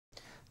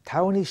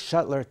Taiwanese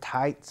shuttler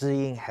Tai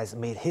Tzu-ying has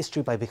made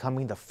history by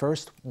becoming the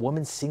first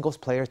women's singles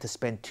player to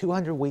spend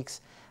 200 weeks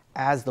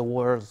as the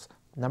world's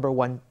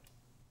 #1.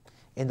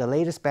 In the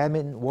latest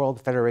Badminton World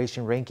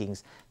Federation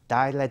rankings,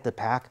 Tai led the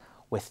pack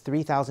with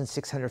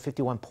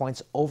 3,651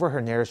 points over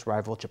her nearest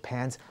rival,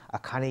 Japan's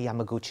Akane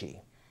Yamaguchi.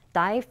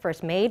 Tai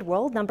first made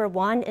world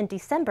 #1 in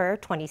December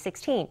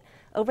 2016.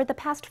 Over the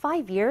past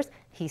 5 years,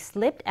 he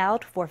slipped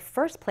out for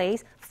first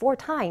place 4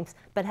 times,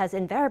 but has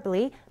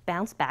invariably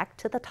bounced back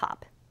to the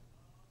top.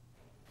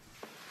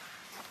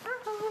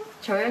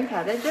 球员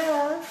卡在这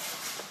了，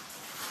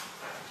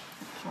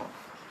好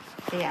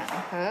，2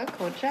盒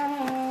口罩。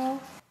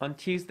 On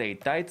Tuesday,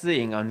 Tai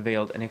Tzu-ying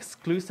unveiled an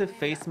exclusive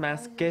face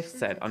mask gift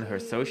set on her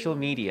social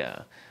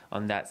media.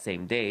 On that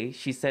same day,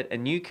 she set a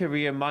new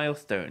career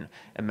milestone,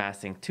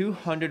 amassing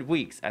 200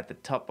 weeks at the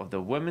top of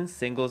the women's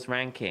singles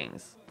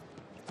rankings.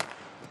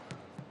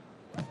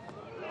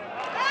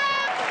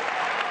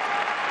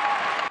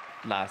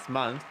 Last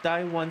month,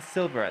 Tai won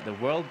silver at the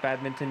World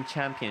Badminton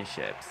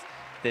Championships.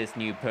 This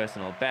new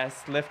personal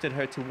best lifted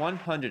her to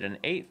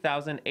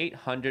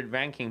 108,800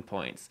 ranking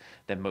points,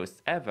 the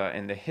most ever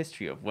in the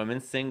history of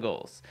women's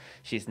singles.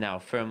 She's now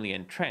firmly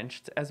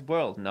entrenched as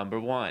world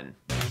 #1.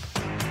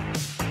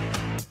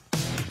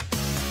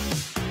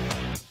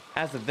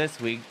 As of this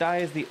week, Tai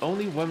is the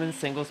only women's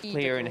singles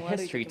player in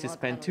history to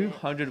spend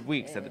 200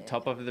 weeks at the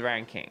top of the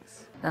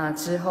rankings. 那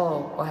之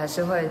后我还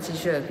是会继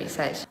续的比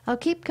赛。 I'll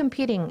keep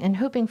competing and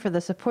hoping for the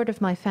support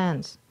of my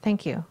fans.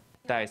 Thank you.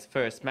 Tai's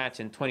first match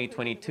in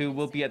 2022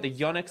 will be at the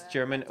Yonex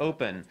German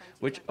Open,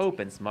 which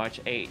opens March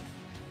 8th.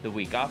 The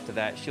week after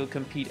that, she'll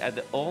compete at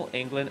the All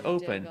England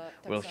Open,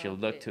 where she'll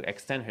look to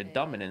extend her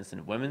dominance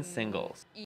in women's singles.